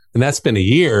 and that's been a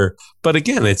year. But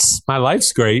again, my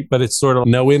life's great, but it's sort of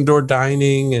no indoor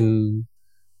dining. And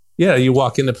yeah, you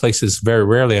walk into places, very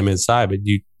rarely I'm inside, but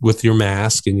you with your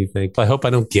mask and you think, I hope I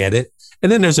don't get it.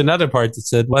 And then there's another part that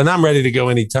said, well, and I'm ready to go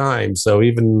anytime. So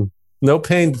even no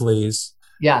pain, please.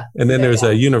 Yeah. And then there's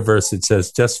a universe that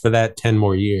says, just for that, 10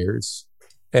 more years.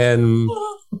 And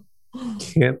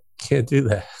can't do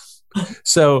that.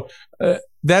 So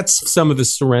that's some of the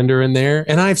surrender in there.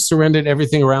 And I've surrendered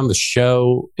everything around the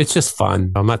show. It's just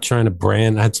fun. I'm not trying to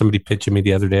brand. I had somebody pitching me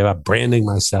the other day about branding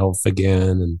myself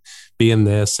again and being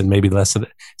this and maybe less of it.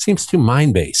 It seems too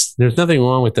mind-based. There's nothing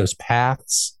wrong with those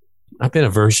paths. I've been a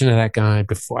version of that guy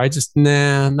before.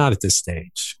 Not at this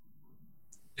stage.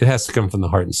 It has to come from the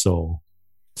heart and soul.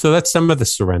 So that's some of the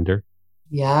surrender.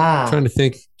 Yeah. I'm trying to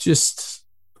think, just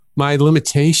my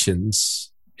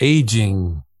limitations,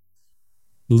 aging,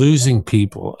 losing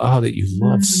people, that you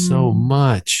love so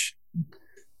much,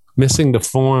 missing the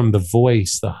form, the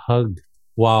voice, the hug,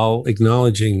 while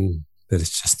acknowledging that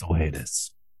it's just the way it is.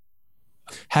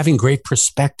 Having great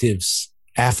perspectives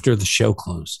after the show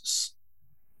closes,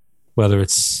 whether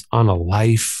it's on a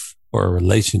life or a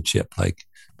relationship, like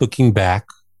looking back,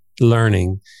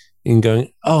 learning and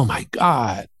going, oh my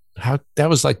God, that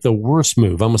was like the worst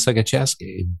move, almost like a chess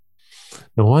game.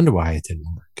 No wonder why it didn't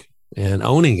work. And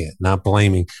owning it, not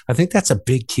blaming. I think that's a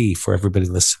big key for everybody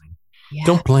listening. Yeah.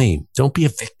 Don't blame. Don't be a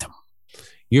victim.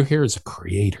 You're here as a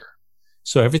creator.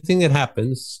 So everything that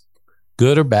happens,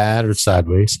 good or bad or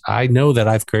sideways, I know that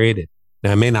I've created.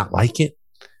 Now, I may not like it.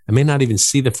 I may not even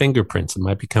see the fingerprints. It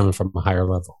might be coming from a higher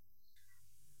level.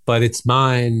 But it's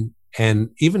mine. And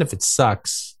even if it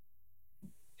sucks,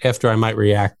 after I might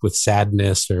react with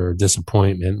sadness or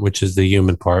disappointment, which is the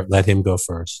human part, let him go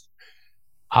first.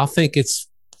 I'll think it's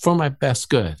for my best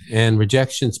good. And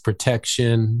rejection's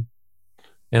protection.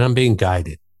 And I'm being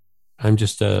guided. I'm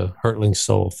just a hurtling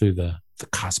soul through the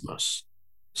cosmos.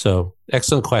 So,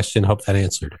 excellent question. Hope that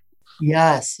answered it.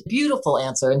 Yes. Beautiful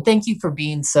answer. And thank you for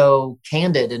being so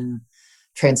candid and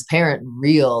transparent and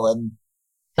real. And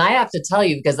I have to tell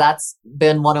you, because that's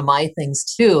been one of my things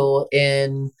too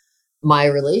in my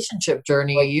relationship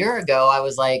journey. A year ago, I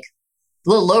was like, a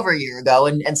little over a year ago.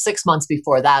 And 6 months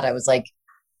before that, I was like,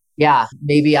 yeah,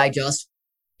 maybe I just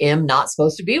am not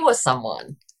supposed to be with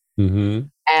someone. Mm-hmm.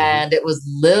 And it was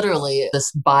literally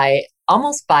this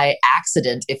almost by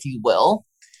accident, if you will,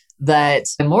 that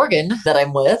Morgan that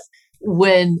I'm with,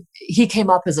 when he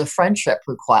came up as a friendship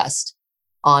request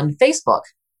on Facebook.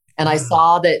 And I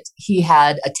saw that he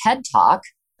had a TED Talk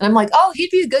and I'm like, oh, he'd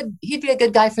be a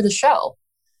good guy for the show.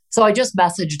 So I just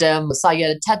messaged him, saw you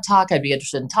had a TED Talk. I'd be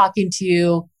interested in talking to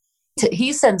you.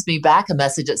 He sends me back a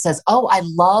message that says, oh, I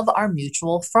love our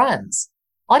mutual friends.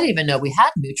 Well, I didn't even know we had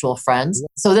mutual friends.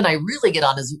 So then I really get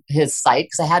on his site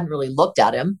because I hadn't really looked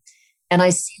at him. And I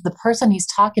see the person he's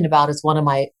talking about is one of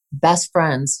my best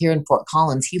friends here in Fort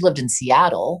Collins. He lived in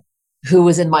Seattle, who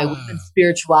was in my women's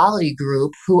spirituality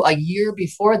group, who a year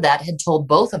before that had told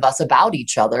both of us about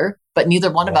each other, but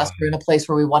neither one of us were in a place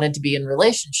where we wanted to be in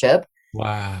relationship.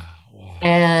 Wow.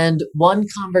 And one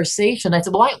conversation, I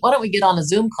said, well, why don't we get on a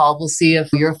Zoom call? We'll see if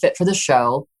you're fit for the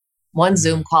show. One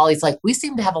Zoom call, he's like, we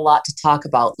seem to have a lot to talk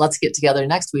about. Let's get together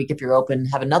next week. If you're open,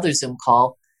 have another Zoom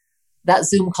call. That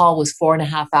Zoom call was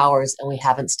 4.5 hours and we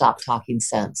haven't stopped talking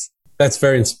since. That's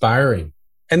very inspiring.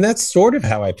 And that's sort of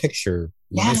how I picture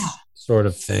this sort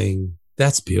of thing.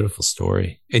 That's a beautiful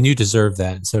story. And you deserve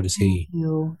that. And so does he. Thank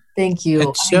you. Thank you.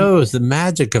 It shows the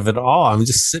magic of it all. I'm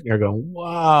just sitting here going,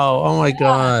 wow, oh my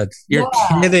God. You're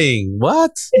kidding.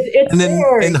 What? It's and then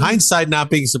there. in hindsight, not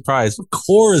being surprised. Of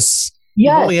course.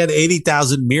 Yes. You only had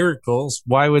 80,000 miracles.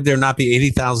 Why would there not be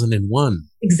 80,001?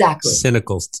 Exactly.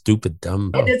 Cynical, stupid,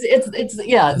 dumb. It's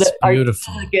yeah. That's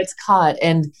beautiful. Our gets caught.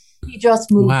 And he just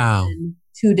moved in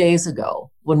 2 days ago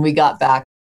when we got back.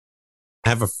 I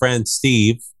have a friend,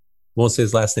 Steve, won't say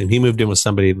his last name. He moved in with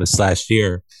somebody this last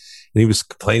year. And he was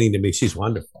complaining to me, she's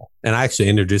wonderful. And I actually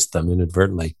introduced them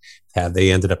inadvertently.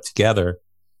 They ended up together.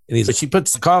 And he's like, she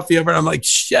puts the coffee over. And I'm like,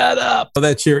 shut up.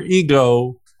 That's your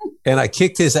ego. And I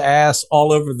kicked his ass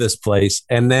all over this place.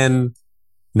 And then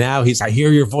now I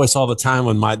hear your voice all the time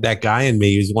when that guy in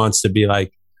me who wants to be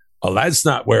like, oh, that's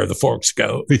not where the forks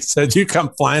go. He said, you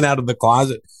come flying out of the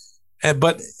closet.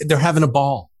 But they're having a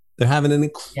ball. They're having an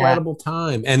incredible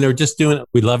time. And they're just doing it.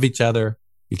 We love each other.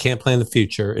 You can't plan the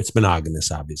future. It's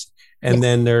monogamous, obviously. And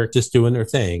then they're just doing their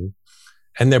thing.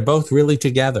 And they're both really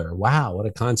together. Wow, what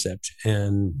a concept.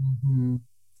 And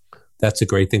that's a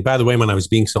great thing. By the way, when I was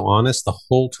being so honest, the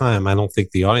whole time, I don't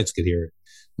think the audience could hear it.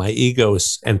 My ego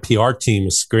and PR team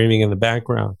was screaming in the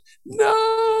background,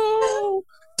 no,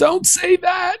 don't say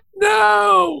that.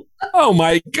 No. Oh,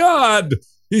 my God.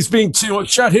 He's being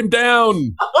shut him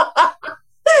down.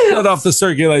 Shut off the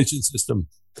circulation system.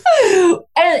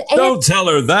 Don't tell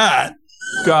her that.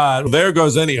 God, there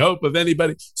goes any hope of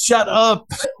anybody. Shut up.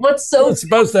 We're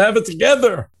supposed to have it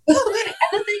together. And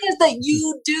the thing is that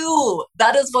you do.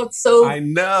 That is what's so. I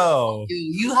know.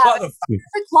 You have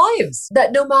perfect lives.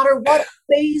 That no matter what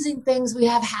amazing things we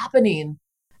have happening.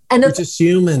 And we're just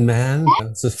human, man.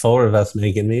 It's just four of us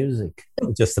making music.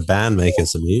 Just the band making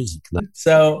some music.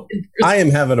 So I am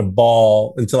having a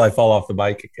ball until I fall off the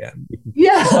bike again.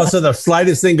 Yeah. Also, the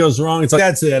slightest thing goes wrong. It's like,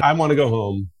 that's it. I want to go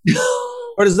home.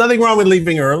 Or there's nothing wrong with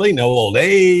leaving early. No old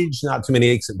age, not too many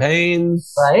aches and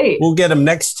pains. Right. We'll get them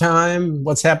next time.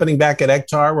 What's happening back at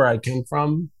Ektar, where I come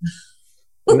from?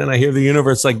 And then I hear the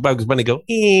universe like Bugs Bunny go,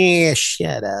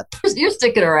 shut up. You're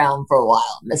sticking around for a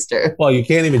while, mister. Well, you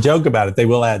can't even joke about it. They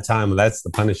will add time. That's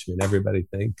the punishment everybody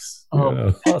thinks.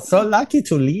 Oh, so lucky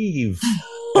to leave.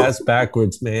 That's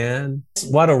backwards, man.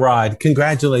 What a ride.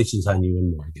 Congratulations on you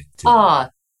and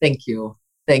Morgan. Thank you.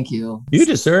 Thank you. You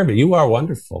deserve it. You are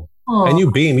wonderful. And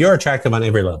you beam. You're attractive on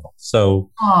every level. So,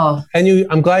 and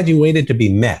I'm glad you waited to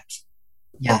be met.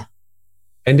 Yeah.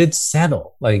 And did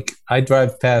settle. Like, I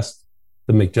drive past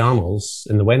the McDonald's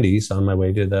and the Wendy's on my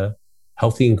way to the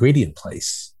healthy ingredient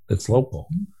place that's local.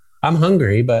 I'm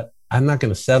hungry, but I'm not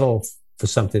going to settle for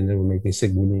something that will make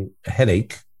me a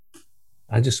headache.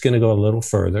 I'm just going to go a little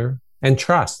further and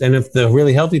trust. And if the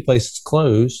really healthy place is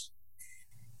closed,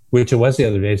 which it was the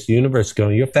other day, it's the universe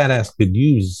going, your fat ass could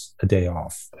use a day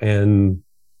off. And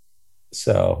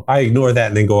so I ignore that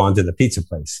and then go on to the pizza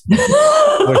place,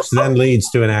 which then leads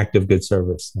to an act of good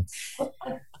service.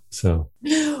 So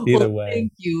either way.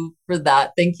 Thank you for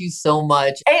that. Thank you so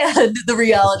much. And the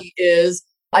reality is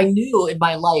I knew in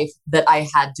my life that I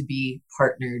had to be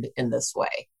partnered in this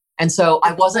way. And so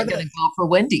I wasn't going to go for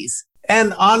Wendy's.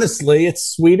 And honestly, it's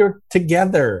sweeter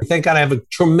together. Thank God I have a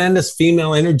tremendous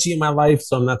female energy in my life,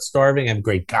 so I'm not starving. I have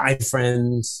great guy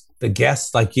friends. The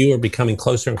guests like you are becoming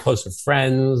closer and closer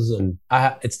friends. And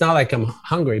it's not like I'm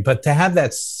hungry, but to have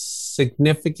that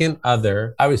significant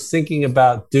other, I was thinking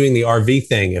about doing the RV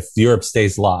thing if Europe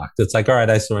stays locked. It's like, all right,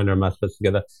 I surrender, I'm not supposed to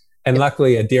together. And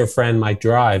luckily, a dear friend might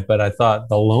drive, but I thought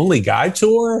the Lonely Guy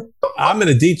tour? I'm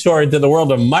going to detour into the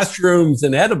world of mushrooms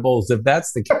and edibles if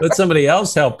that's the case. Let somebody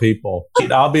else help people.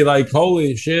 I'll be like,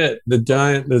 holy shit,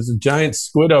 there's a giant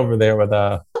squid over there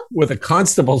with a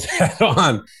constable's hat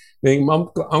on. Being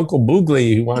Uncle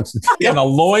Boogly who wants to get a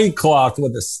loincloth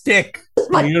with a stick.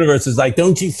 The universe is like,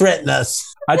 don't you threaten us.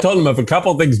 I told him if a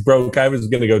couple things broke, I was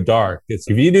going to go dark.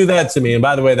 If you do that to me, and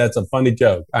by the way, that's a funny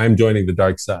joke, I'm joining the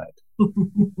dark side.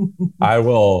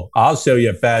 I'll show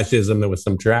you fascism with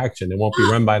some traction. It won't be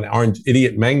run by an orange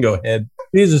idiot mango head.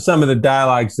 These are some of the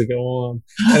dialogues that go on.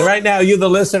 And right now, you, the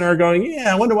listener, are going,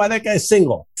 yeah, I wonder why that guy's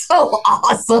single. So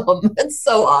awesome. It's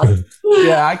so awesome.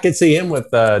 Yeah, I could see him with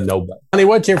nobody. Honey,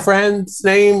 what's your friend's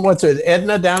name? What's her,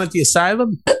 Edna down at the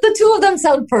asylum? The two of them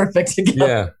sound perfect together.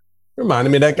 Yeah.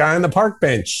 Reminded me of that guy on the park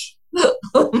bench.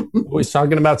 Always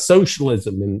talking about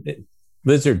socialism and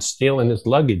lizards stealing his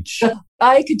luggage.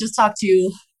 I could just talk to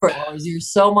you for hours. You're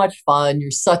so much fun.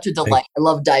 You're such a delight. I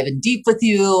love diving deep with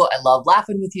you. I love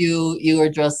laughing with you. You are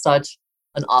just such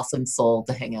an awesome soul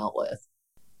to hang out with.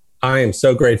 I am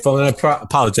so grateful. And I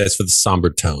apologize for the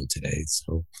somber tone today.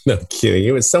 So no kidding.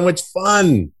 It was so much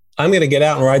fun. I'm going to get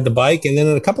out and ride the bike. And then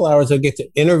in a couple hours, I'll get to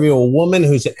interview a woman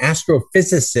who's an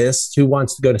astrophysicist who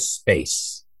wants to go to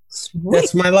space. Sweet.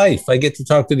 That's my life. I get to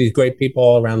talk to these great people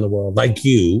all around the world, like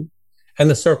you. And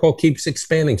the circle keeps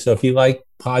expanding. So if you like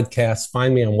podcasts,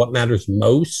 find me on What Matters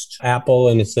Most, Apple,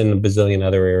 and it's in a bazillion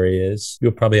other areas.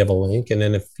 You'll probably have a link. And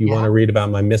then if you want to read about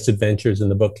my misadventures in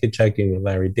the book Hitchhiking with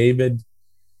Larry David,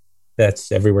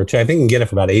 that's everywhere too. I think you can get it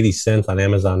for about 80 cents on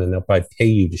Amazon, and they'll probably pay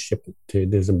you to ship it to.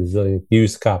 There's a bazillion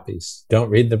used copies. Don't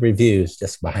read the reviews,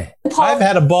 just buy it. Paul, I've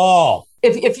had a ball.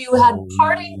 If you had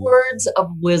parting words of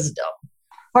wisdom,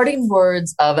 parting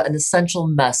words of an essential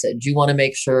message, you want to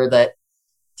make sure that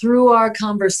through our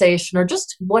conversation or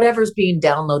just whatever's being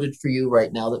downloaded for you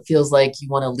right now that feels like you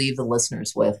want to leave the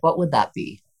listeners with, what would that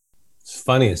be? It's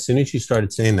funny. As soon as you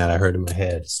started saying that, I heard in my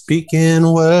head,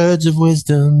 speaking words of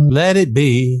wisdom, let it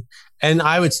be. And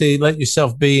I would say, let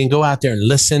yourself be and go out there and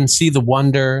listen, see the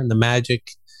wonder and the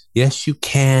magic. Yes, you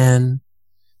can.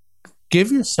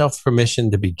 Give yourself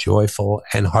permission to be joyful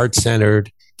and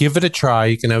heart-centered. Give it a try.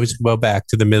 You can always go back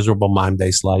to the miserable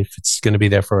mind-based life. It's going to be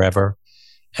there forever.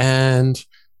 And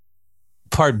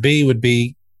part B would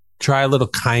be try a little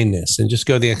kindness and just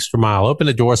go the extra mile. Open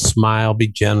the door, smile, be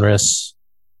generous.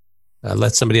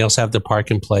 Let somebody else have their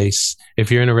parking place.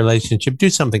 If you're in a relationship, do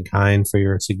something kind for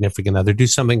your significant other. Do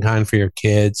something kind for your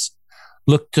kids.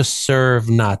 Look to serve,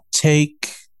 not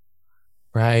take,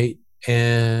 right?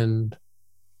 And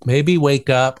maybe wake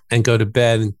up and go to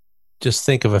bed and just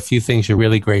think of a few things you're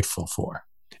really grateful for.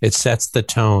 It sets the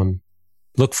tone.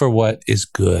 Look for what is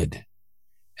good.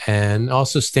 And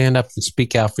also stand up and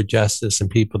speak out for justice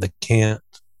and people that can't.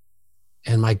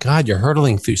 And my God, you're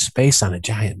hurtling through space on a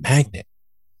giant magnet.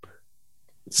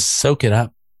 Soak it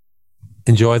up,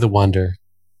 enjoy the wonder,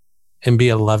 and be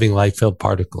a loving, light-filled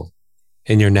particle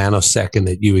in your nanosecond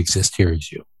that you exist here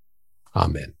as you.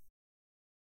 Amen.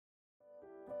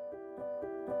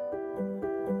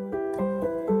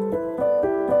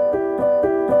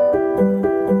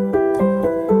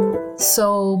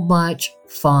 So much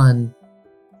fun.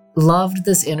 Loved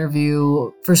this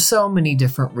interview for so many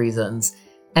different reasons.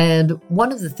 And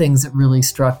one of the things that really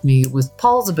struck me was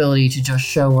Paul's ability to just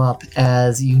show up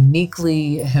as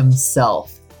uniquely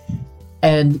himself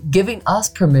and giving us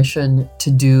permission to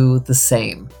do the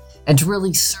same and to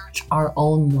really search our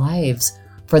own lives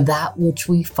for that which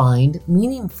we find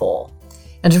meaningful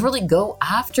and to really go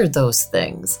after those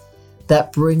things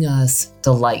that bring us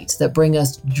delight, that bring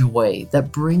us joy,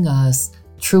 that bring us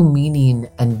true meaning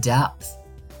and depth.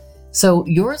 So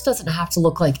yours doesn't have to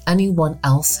look like anyone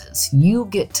else's. You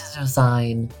get to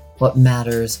design what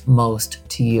matters most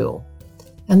to you.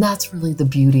 And that's really the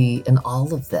beauty in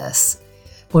all of this.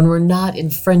 When we're not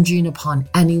infringing upon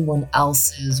anyone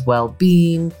else's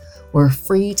well-being, we're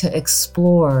free to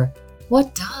explore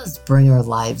what does bring our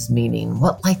lives meaning,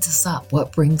 what lights us up,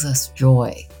 what brings us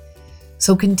joy.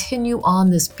 So continue on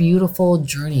this beautiful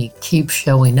journey. Keep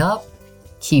showing up,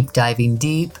 keep diving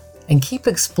deep, and keep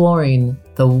exploring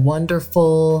the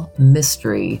wonderful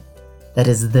mystery that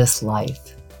is this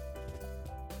life.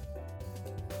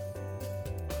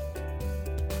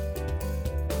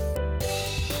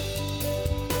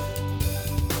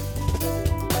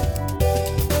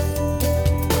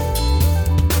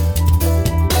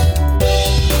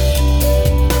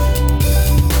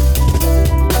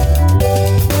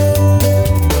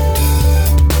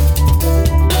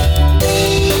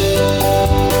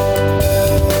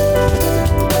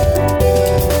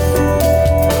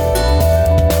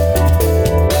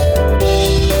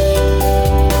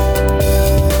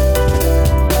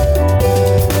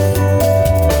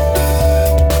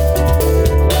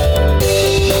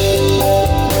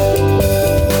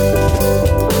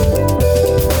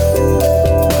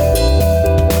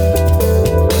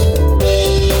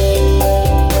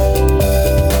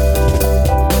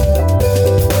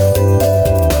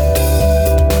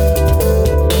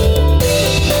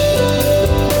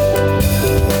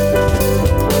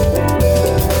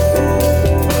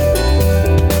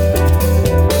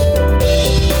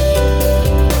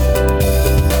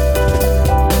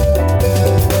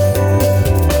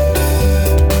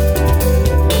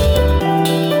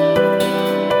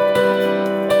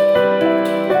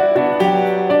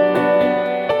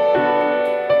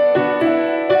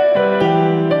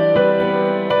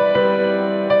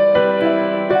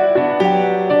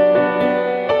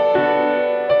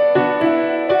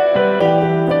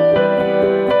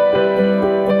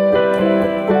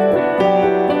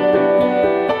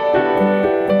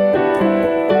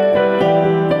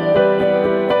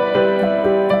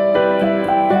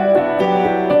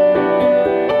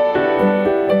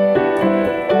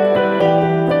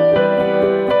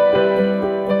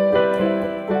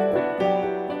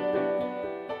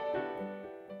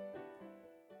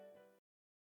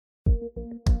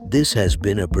 This has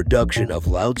been a production of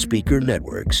Loudspeaker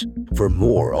Networks. For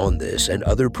more on this and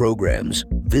other programs,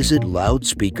 visit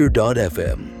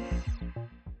loudspeaker.fm.